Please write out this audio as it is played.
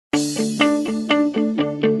My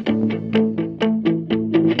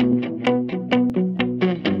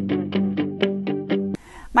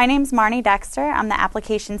name's Marnie Dexter. I'm the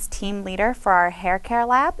applications team leader for our hair care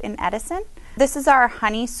lab in Edison. This is our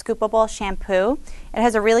Honey Scoopable Shampoo. It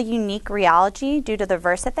has a really unique rheology due to the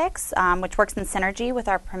Versathix, which works in synergy with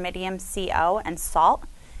our Promidium CO and salt.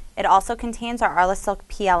 It also contains our Arlasilk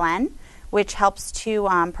PLN, which helps to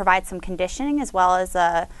provide some conditioning as well as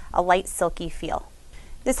a light silky feel.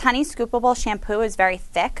 This Honey Scoopable Shampoo is very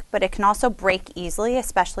thick, but it can also break easily,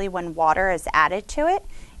 especially when water is added to it.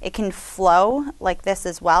 It can flow like this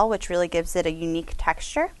as well, which really gives it a unique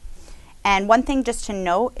texture. And one thing just to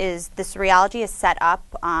note is this rheology is set up,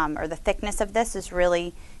 or the thickness of this is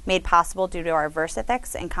really made possible due to our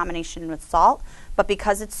Versathix in combination with salt. But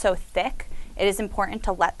because it's so thick, it is important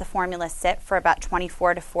to let the formula sit for about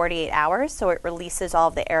 24 to 48 hours so it releases all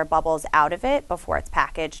of the air bubbles out of it before it's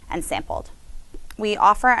packaged and sampled. We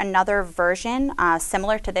offer another version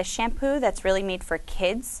similar to this shampoo that's really made for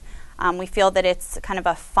kids. We feel that it's kind of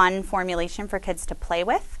a fun formulation for kids to play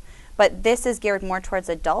with. But this is geared more towards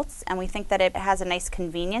adults, and we think that it has a nice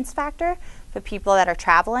convenience factor for people that are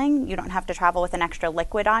traveling. You don't have to travel with an extra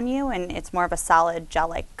liquid on you, and it's more of a solid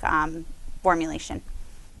gel-like formulation.